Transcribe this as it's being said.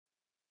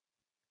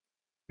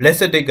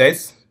Blessed day,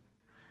 guys,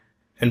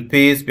 and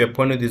peace be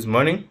upon you this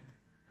morning.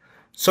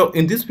 So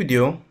in this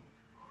video,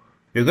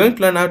 we're going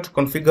to learn how to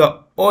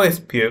configure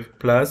OSPF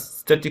plus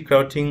static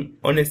routing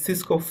on a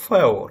Cisco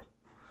firewall.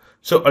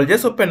 So I'll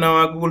just open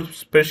our Google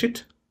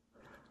spreadsheet.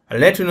 I'll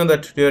let you know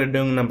that today we're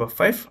doing number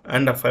 5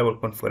 under firewall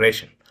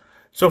configuration.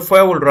 So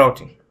firewall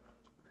routing,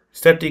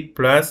 static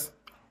plus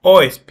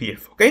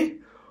OSPF, okay?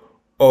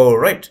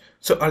 Alright,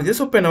 so I'll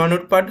just open our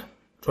notepad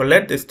to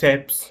let the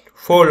steps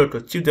follow to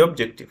achieve the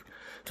objective.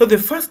 So the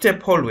first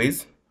step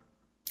always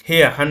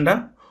here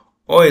under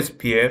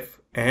OSPF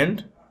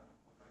and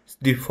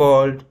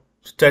default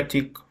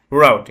static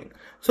routing.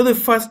 So the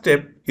first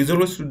step is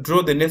always to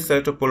draw the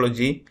necessary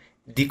topology,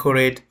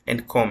 decorate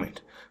and comment.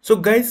 So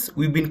guys,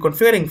 we've been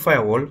configuring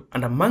firewall,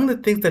 and among the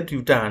things that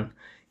we've done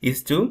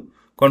is to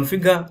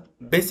configure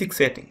basic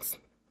settings.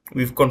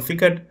 We've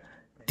configured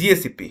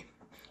DHCP,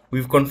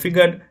 we've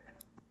configured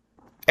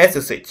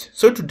SSH.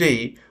 So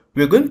today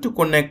we're going to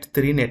connect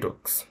 3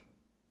 networks,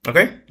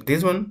 okay,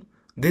 this one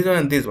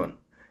and this one,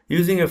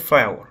 using a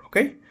firewall,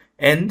 okay,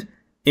 and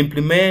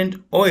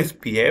implement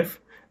OSPF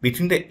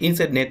between the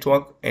inside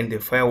network and the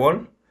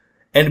firewall,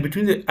 and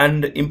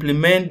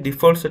implement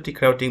default static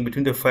routing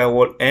between the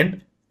firewall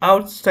and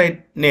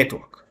outside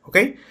network,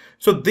 okay.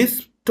 So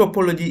this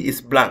topology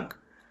is blank.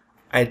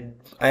 I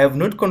have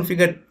not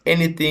configured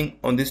anything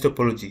on this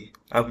topology.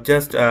 I've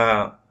just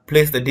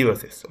placed the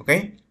devices,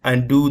 okay,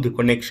 and do the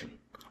connection,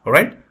 all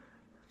right,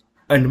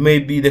 and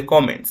maybe the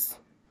comments.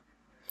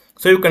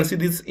 So you can see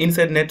this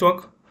inside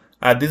network,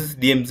 this is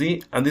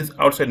DMZ, and this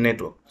outside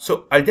network.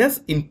 So I'll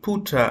just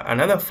input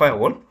another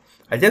firewall.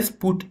 I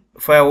just put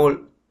firewall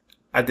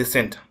at the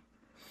center.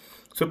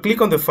 So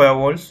click on the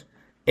firewalls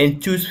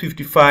and choose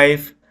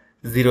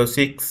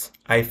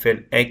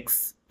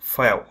 5506-X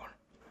firewall.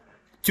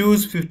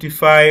 Choose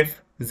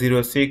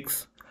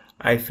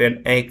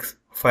 5506-X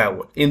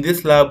firewall. In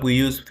this lab we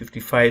use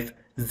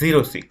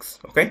 5506,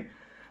 okay.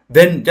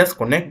 Then just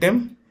connect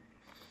them.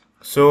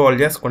 So I'll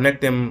just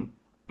connect them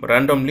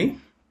randomly,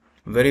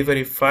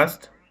 very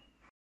fast.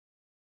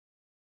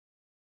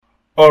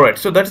 Alright,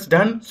 so that's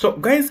done. So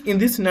guys, in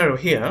this scenario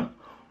here,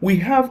 we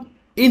have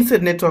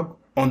inside network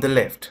on the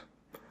left,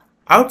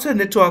 outside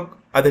network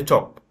at the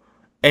top,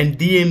 and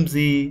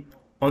DMZ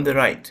on the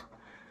right.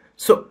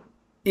 So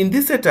in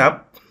this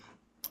setup,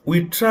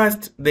 we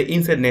trust the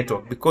inside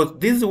network because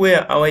this is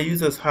where our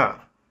users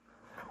are.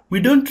 We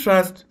don't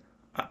trust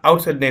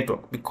outside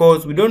network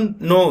because we don't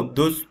know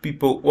those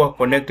people who are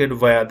connected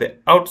via the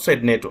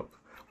outside network.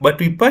 But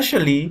we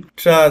partially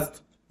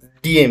trust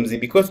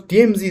DMZ because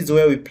DMZ is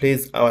where we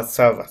place our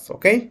servers,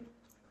 okay?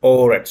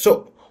 Alright,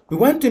 so we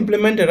want to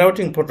implement a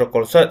routing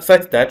protocol such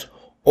that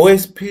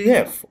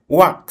OSPF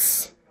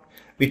works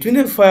between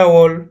the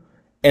firewall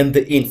and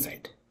the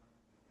inside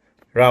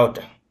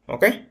router,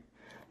 okay?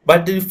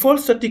 But the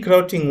default static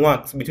routing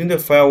works between the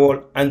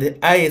firewall and the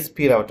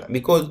ISP router,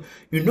 because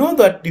you know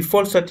that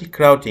default static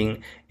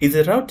routing is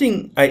a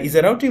routing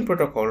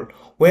protocol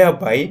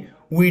whereby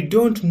we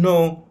don't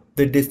know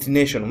the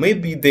destination.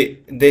 Maybe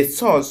the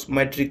source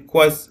might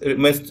request a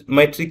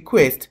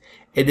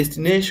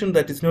destination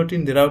that is not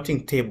in the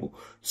routing table.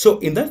 So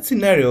in that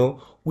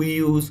scenario, we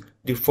use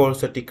default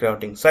static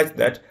routing such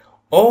that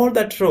all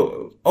that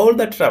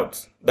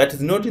routes that is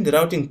not in the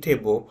routing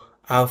table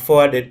are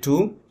forwarded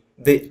to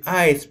the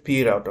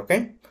ISP route,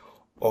 okay.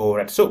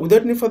 Alright, so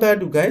without any further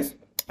ado guys,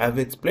 I've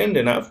explained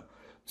enough.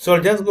 So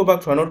I'll just go back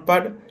to our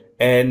notepad,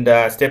 and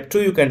step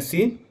 2 you can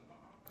see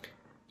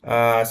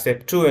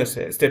step 2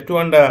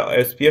 under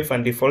OSPF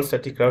and default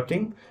static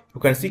routing. You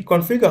can see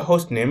configure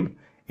hostname,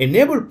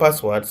 enable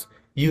passwords,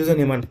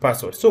 username and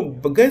password. So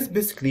guys,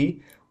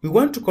 basically we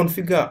want to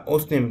configure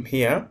hostname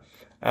here,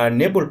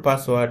 enable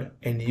password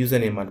and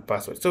username and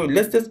password. So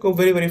let's just go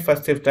very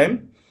fast, save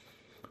time.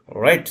 All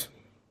right,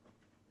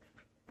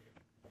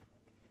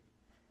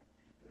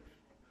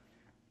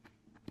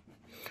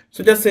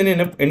 so just say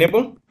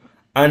enable,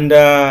 and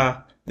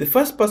the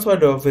first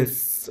password of a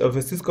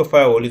Cisco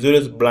firewall is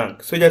always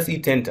blank, so just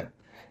hit enter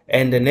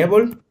and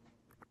enable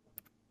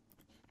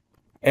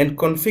and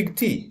config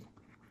T.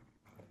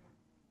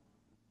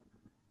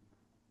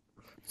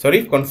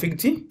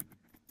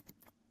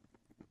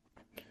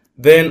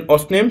 Then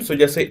hostname, so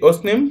just say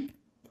hostname.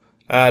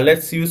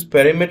 Let's use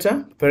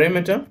perimeter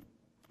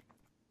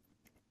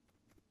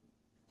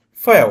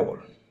firewall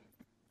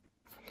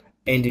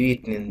and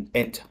hit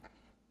enter.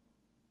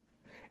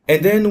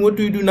 And then what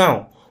do we do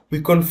now? We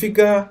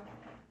configure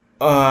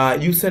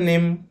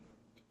username,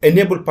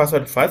 enable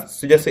password first.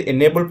 So just say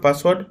enable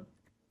password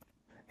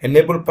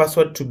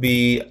to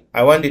be,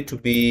 I want it to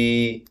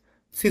be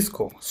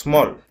Cisco,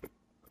 small,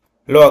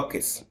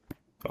 lowercase,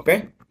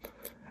 okay.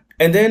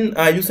 And then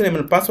username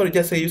and password,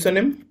 just say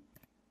username,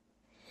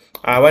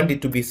 I want it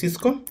to be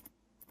Cisco.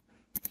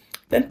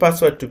 Then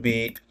password to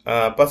be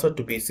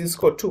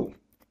Cisco 2,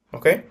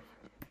 okay,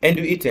 and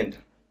you hit enter.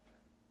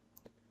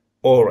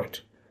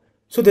 Alright,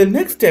 so the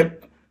next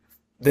step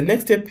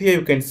here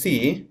you can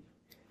see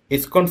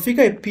is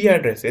configure IP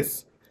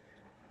addresses,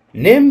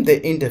 name the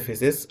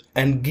interfaces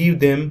and give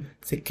them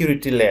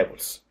security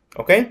levels.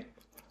 Okay,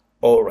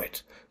 all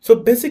right. So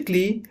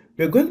basically,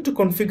 we're going to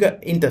configure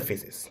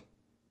interfaces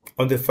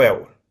on the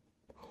firewall.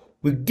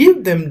 We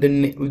give them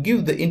we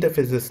give the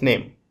interface's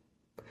name,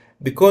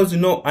 because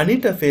an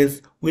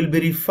interface will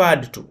be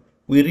referred to.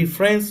 We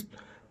reference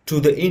to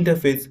the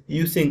interface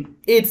using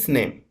its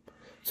name.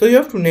 So you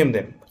have to name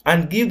them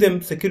and give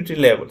them security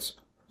levels.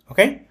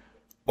 Okay,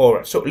 all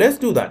right. So let's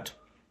do that.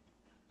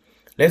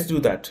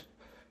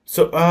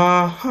 So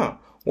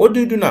what do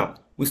you do now?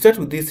 We start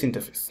with this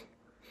interface,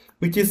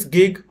 which is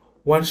gig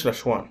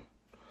 1/1.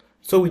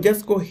 So we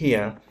just go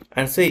here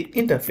and say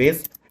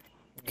interface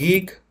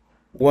gig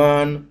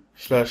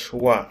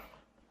 1/1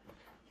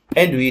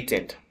 and we hit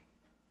enter.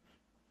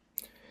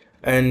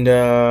 And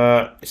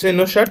say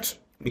no shut,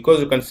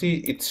 because you can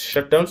see it's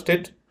shutdown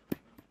state.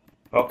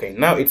 Okay,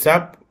 now it's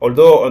up,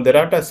 although on the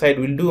router side,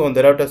 we'll do on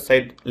the router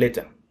side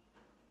later.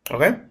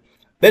 Okay,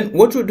 then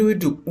what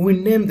do? We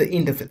name the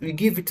interface. We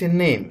give it a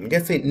name. We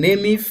just say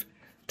name if,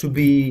 to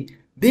be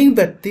being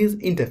that this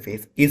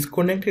interface is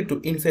connected to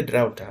inside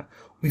router,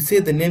 we say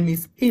the name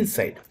is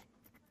inside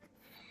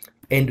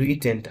and we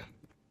hit enter.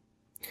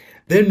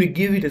 Then we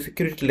give it a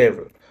security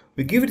level.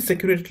 We give it a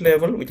security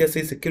level. We just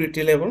say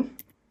security level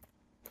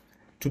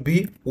to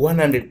be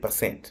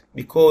 100%,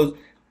 because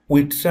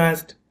we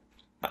trust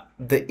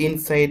the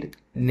inside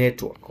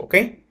network.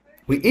 Okay,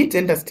 we hit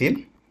enter still.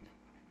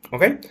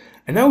 Okay,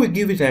 and now we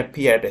give it an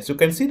IP address. You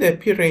can see the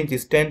IP range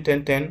is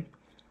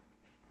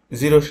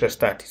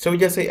 10.10.10.0/30. So we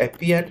just say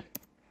IP add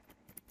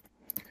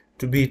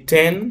to be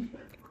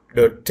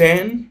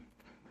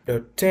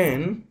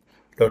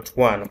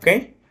 10.10.10.1.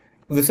 okay,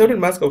 with the subnet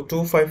mask of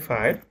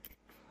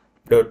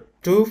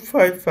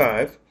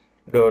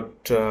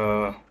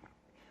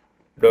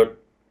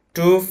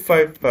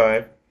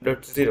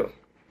 255.255.255.0.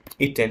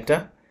 hit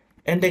enter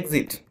and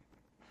exit.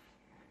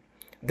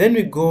 Then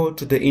we go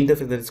to the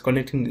interface that is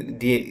connecting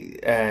the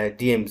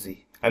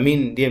DMZ,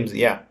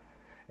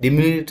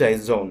 demilitarized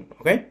zone.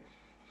 Okay,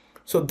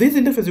 so this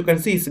interface, you can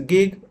see, is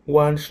gig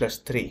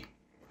 1/3.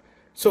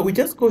 So we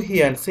just go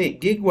here and say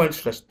gig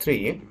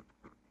 1/3.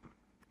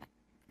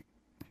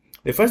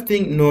 The first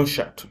thing, no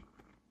shut.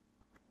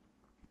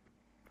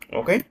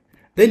 Okay,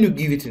 then you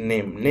give it a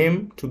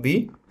name to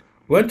be,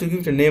 we want to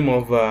give it a name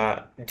of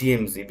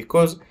DMZ,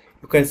 because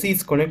you can see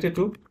it's connected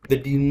to the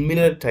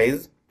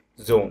demilitarized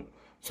zone.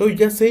 So you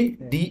just say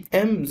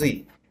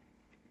DMZ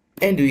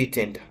and you hit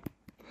enter.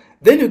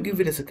 Then you give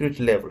it a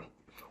security level.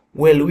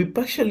 Well, we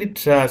partially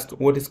trust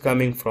what is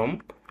coming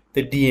from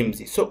the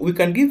DMZ, so we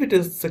can give it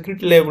a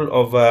security level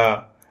of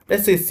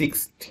let's say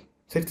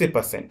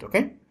 60%.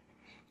 Okay,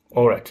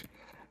 all right.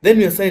 Then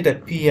we assign it a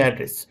IP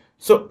address.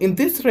 So in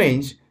this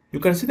range, you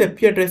can see the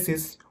IP address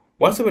is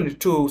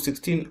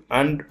 172.16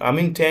 and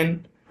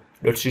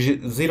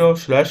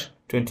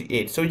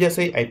 10.0/28. So just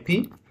say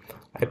IP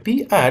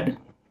add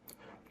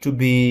to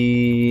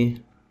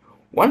be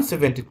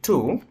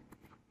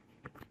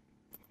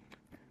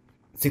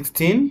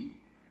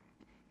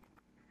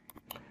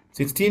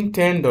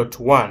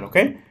 172.16.10.1.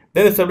 okay,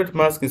 then the subnet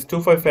mask is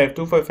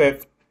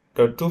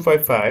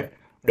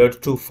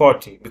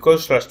 255.255.255.240,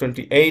 because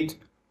 /28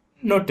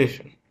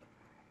 notation,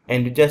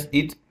 and you just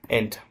hit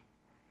enter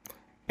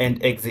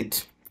and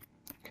exit.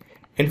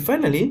 And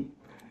finally,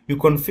 you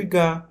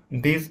configure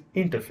this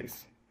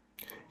interface.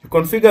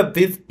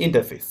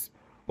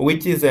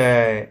 Which is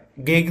a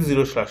gig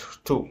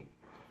 0/2.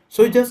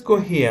 So you just go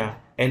here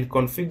and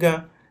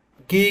configure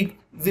gig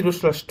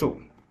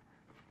 0/2.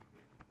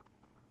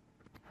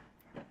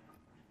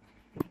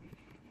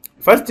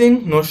 First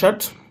thing, no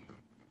shut,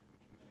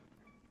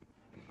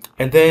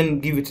 and then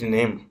give it a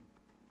name.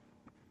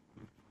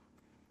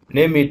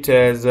 Name it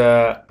as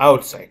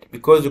outside,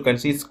 because you can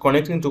see it's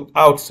connecting to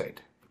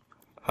outside,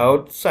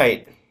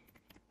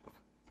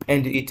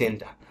 and hit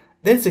enter.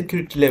 Then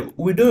security level,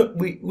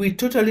 we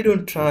totally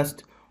don't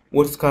trust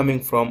what's coming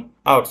from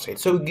outside,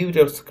 so we give it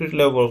a security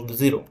level of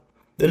 0,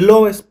 the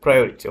lowest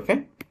priority.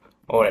 Okay,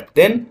 all right.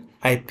 Then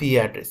IP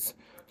address.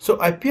 So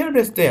IP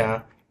address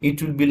there,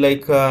 it will be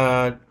like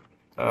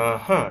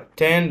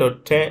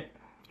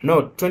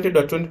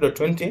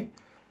 20.20.20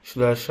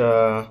 slash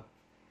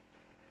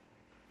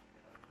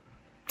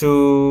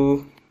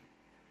 2,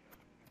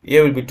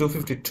 here will be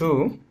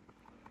 252,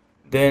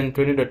 then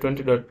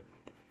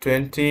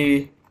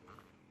 20.20.20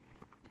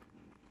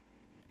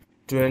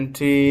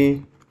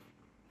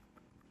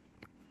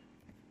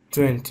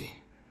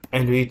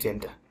 and we hit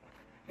enter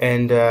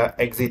and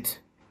exit.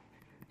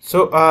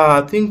 So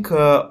I think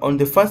on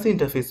the first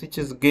interface, which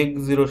is gig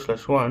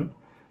 0/1,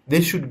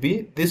 this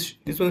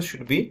one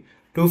should be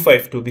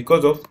 252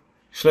 because of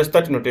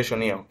 /30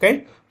 notation here.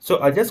 Okay, so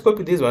I just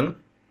copy this one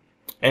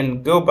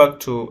and go back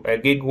to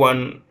gig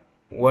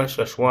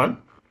 1/1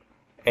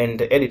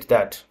 and edit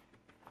that.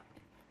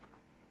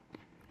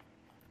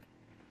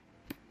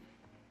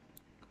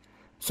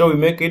 So we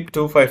make it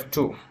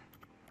 252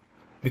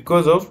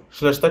 because of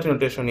 /30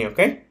 notation here.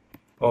 Okay,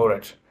 all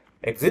right,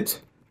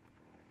 exit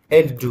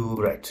and do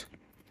right.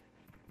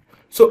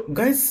 So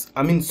guys,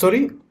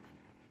 sorry,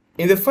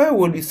 in the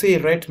firewall we say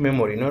write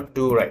memory, not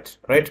do write.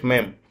 Write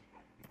mem.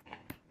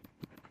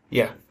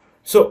 Yeah.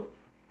 So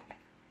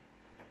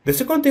the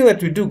second thing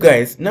that we do,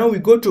 guys, now we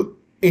go to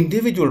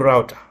individual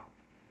router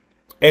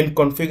and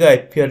configure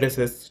IP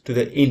addresses to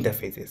the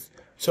interfaces.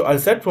 So I'll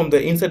start from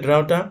the inside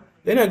router,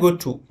 then I go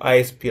to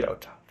ISP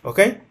router.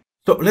 Okay.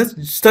 So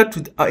let's start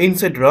with our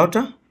inside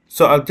router.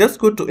 So I'll just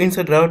go to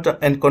inside .router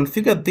and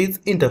configure this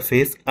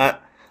interface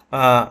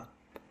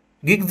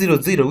gig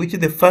 00, which is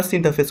the first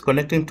interface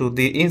connecting to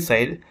the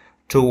inside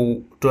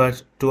to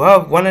have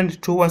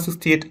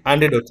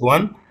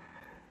 192.168.100.1.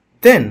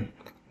 Then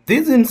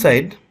this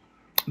inside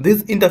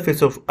this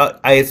interface of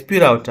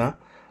ISP router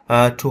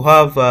to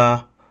have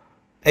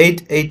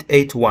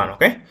 8881.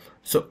 Okay,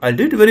 so I'll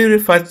do it very, very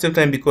fast this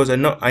time because I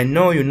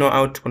know you know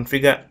how to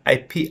configure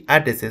IP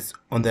addresses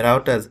on the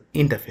router's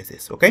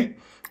interfaces. Okay,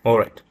 all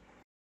right.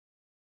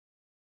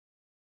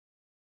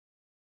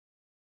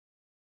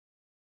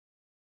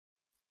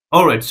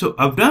 Alright, so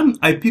I've done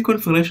IP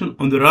configuration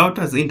on the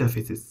router's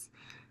interfaces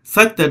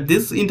such that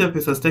this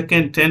interface has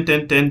taken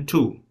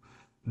 10.10.10.2.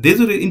 This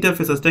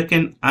interface has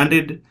taken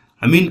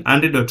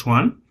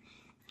 100.1.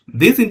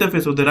 This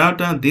interface of the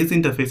router, this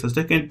interface has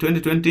taken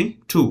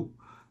 20.20.2.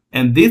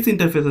 And this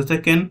interface has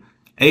taken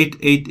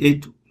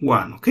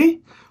 8881.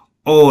 Okay?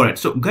 Alright,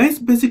 so guys,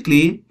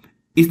 basically,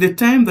 it's the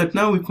time that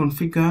now we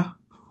configure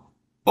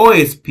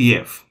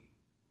OSPF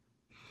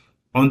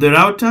on the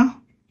router,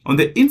 on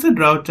the inside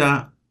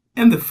router,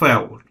 and the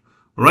firewall,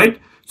 right?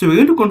 So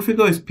we're going to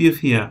configure OSPF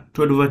here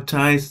to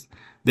advertise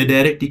the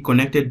directly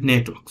connected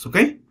networks.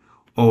 Okay,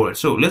 all right,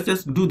 so let's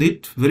just do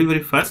that very,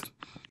 very fast.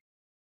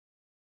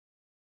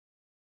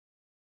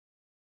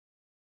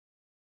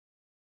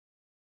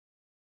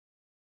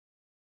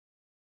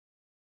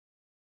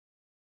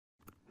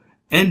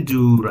 And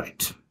do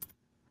right.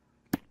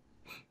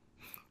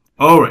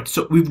 All right,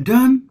 so we've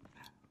done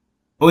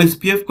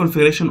OSPF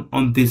configuration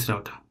on this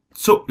router.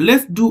 So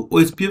let's do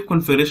OSPF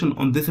configuration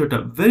on this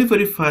router very,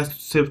 very fast to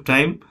save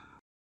time.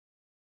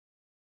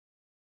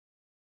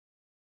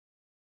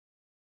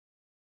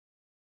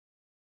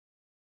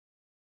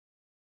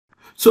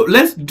 So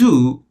let's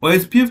do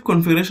OSPF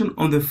configuration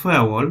on the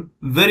firewall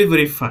very,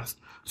 very fast.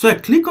 So I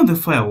click on the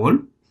firewall.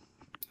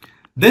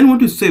 Then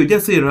what you say, we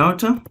just say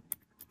router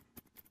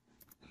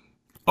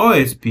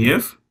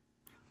OSPF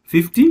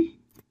 50.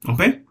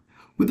 Okay.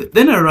 With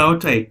then a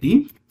router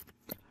ID.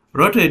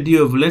 Router ID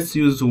of, let's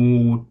use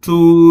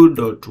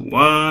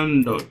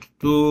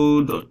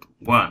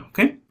 2.1.2.1.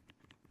 Okay.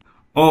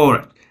 All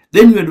right.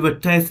 Then we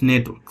advertise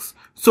networks.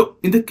 So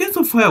in the case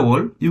of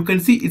firewall, you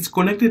can see it's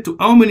connected to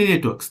how many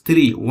networks?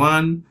 3.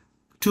 1,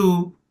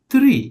 2,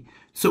 3.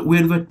 So we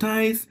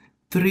advertise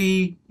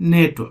 3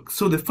 networks.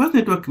 So the first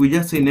network, we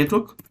just say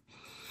network.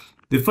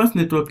 The first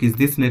network is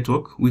this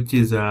network, which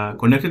is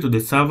connected to the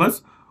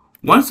servers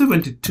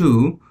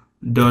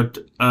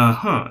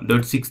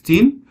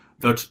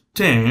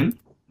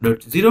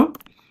 172.16.10.0.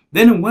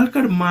 Then a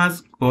wildcard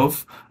mask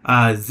of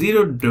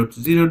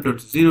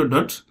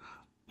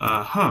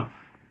 0.0.0.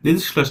 This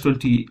is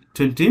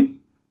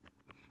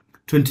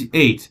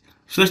 /2028.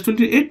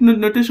 /28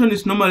 notation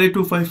is normally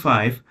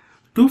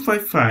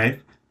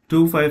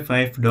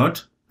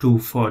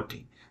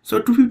 255.255.240. So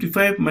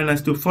 255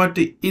 minus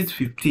 240 is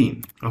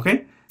 15.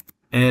 Okay,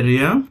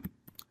 area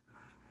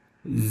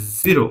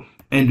 0,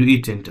 and we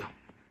hit enter.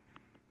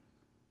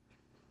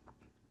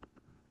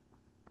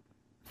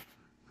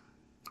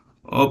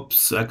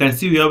 Oops, I can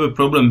see we have a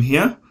problem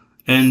here,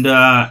 and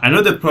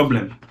another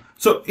problem.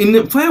 So in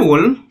the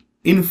firewall,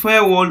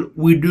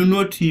 we do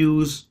not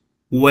use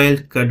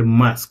wildcard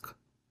mask.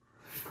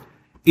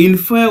 In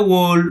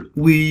firewall,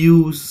 we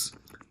use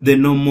the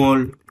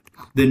normal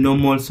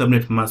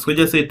subnet mask. So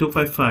just say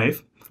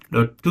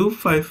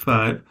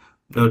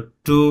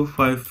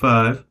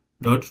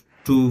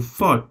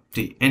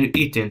 255.255.255.240 and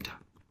hit enter.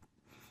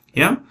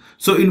 Yeah.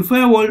 So in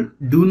firewall,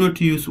 do not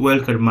use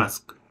wildcard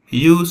mask.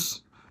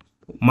 Use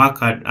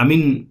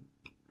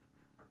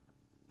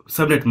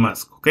subnet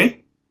mask.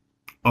 Okay.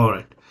 All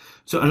right.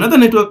 So another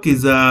network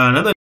is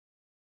the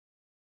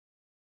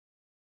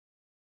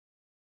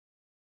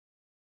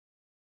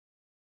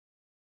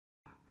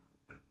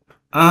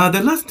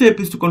last step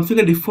is to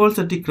configure default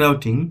static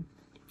routing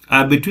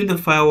between the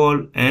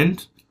firewall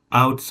and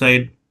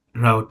outside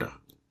router,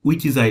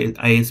 which is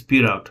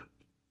ISP router.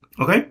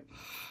 Okay,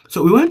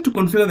 so we want to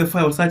configure the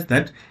firewall such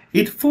that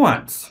it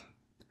forwards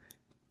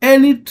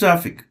any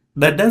traffic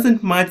that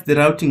doesn't match the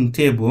routing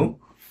table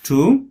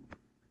to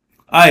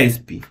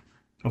ISP.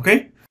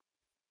 Okay,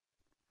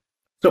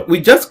 so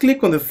we just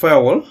click on the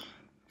firewall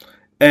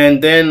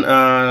and then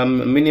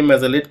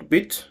minimize a little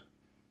bit.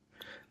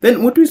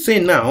 Then what we say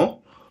now,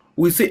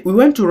 we say we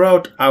want to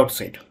route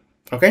outside.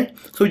 Okay,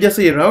 so we just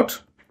say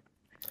route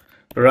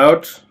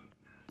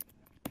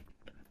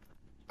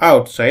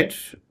outside.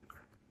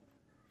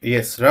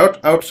 Yes, route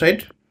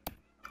outside.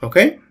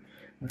 Okay,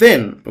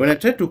 then when I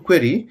try to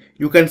query,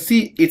 you can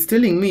see it's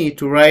telling me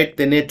to write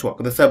the network,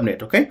 the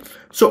subnet. Okay,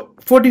 so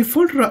for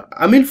default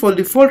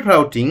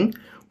routing,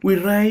 we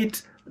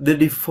write the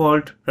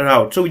default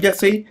route. So we just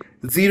say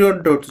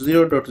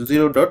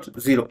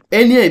 0.0.0.0,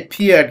 any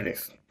IP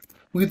address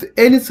with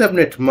any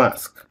subnet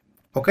mask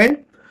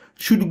okay,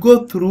 should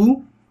go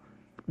through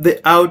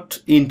the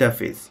out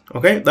interface,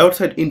 okay, the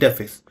outside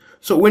interface.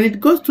 So when it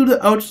goes to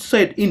the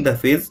outside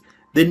interface,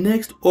 the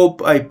next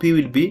op IP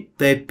will be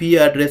the IP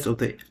address of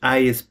the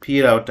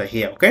ISP router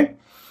here, okay.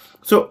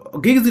 So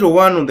gig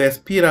 01 on the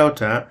ISP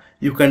router,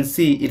 you can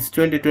see it's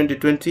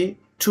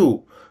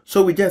 20.20.22.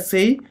 So we just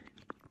say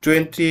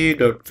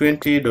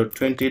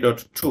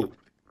 20.20.20.2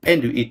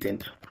 and you hit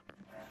enter.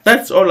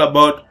 That's all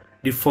about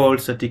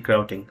default static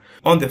routing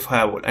on the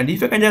firewall. And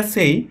if I can just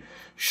say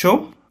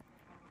show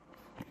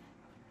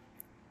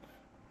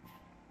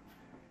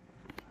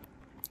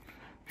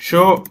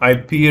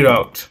IP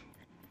route.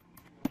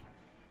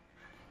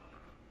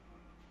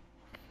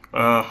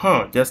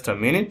 Just a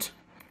minute,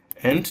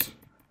 and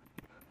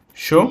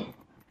show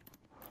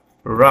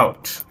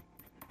route.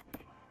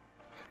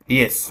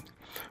 Yes,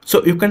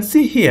 so you can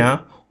see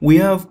here we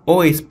have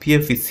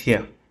OSPF is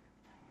here,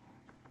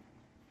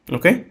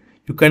 okay.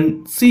 You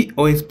can see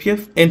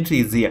OSPF entry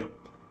is here,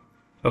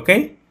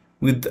 okay,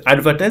 with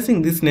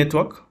advertising this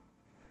network,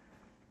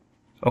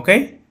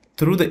 okay,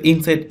 through the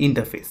inside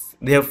interface.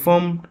 They have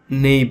formed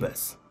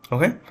neighbors,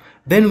 okay.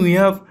 Then we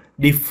have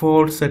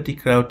default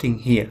static routing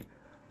here,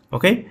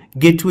 okay.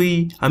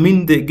 Gateway,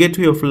 the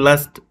gateway of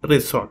last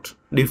resort,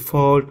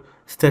 default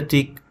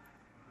static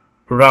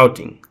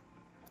routing,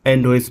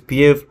 and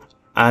OSPF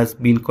has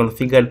been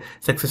configured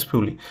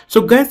successfully.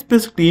 So guys,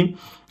 basically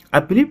I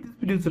believe this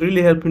video is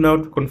really helping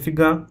out to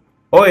configure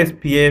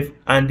OSPF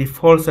and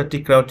default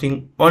static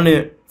routing on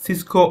a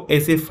Cisco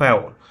ASA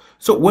firewall.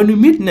 So when we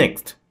meet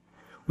next,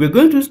 we're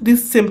going to use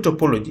this same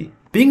topology,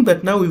 being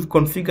that now we've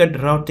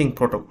configured routing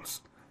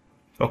protocols,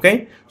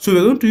 okay. So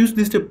we're going to use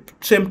this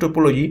same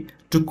topology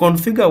to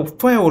configure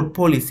firewall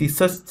policy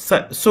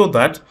so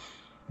that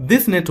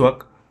this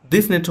network,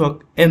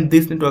 and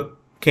this network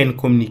can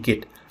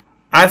communicate.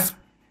 As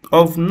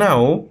of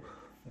now,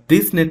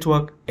 this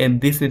network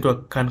and this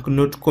network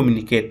cannot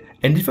communicate.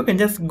 And if I can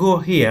just go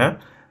here,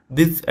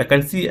 this I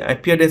can see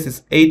IP address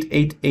is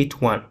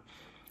 8881,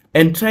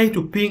 and try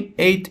to ping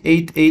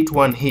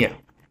 8881 here.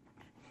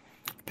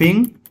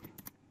 Ping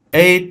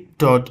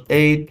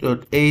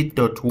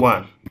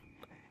 8.8.8.1.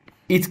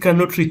 It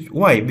cannot reach.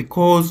 Why?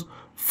 Because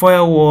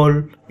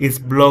firewall is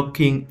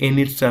blocking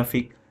any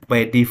traffic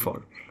by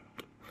default.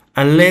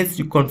 Unless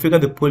you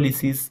configure the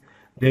policies,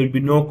 there will be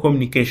no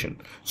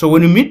communication. So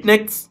when we meet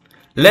next,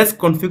 let's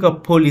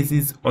configure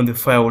policies on the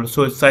firewall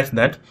so such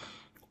that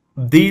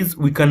these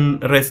we can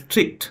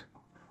restrict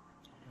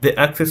the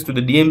access to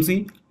the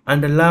DMZ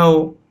and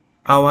allow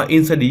our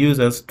inside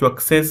users to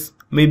access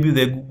maybe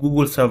the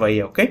Google server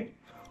here, okay.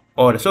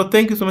 Alright, so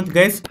thank you so much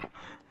guys.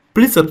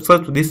 Please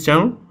subscribe to this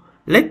channel,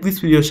 like this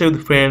video, share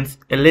with friends,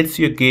 and let's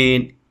see you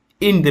again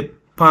in the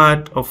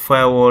part of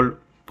firewall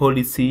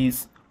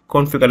policies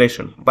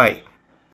configuration. Bye.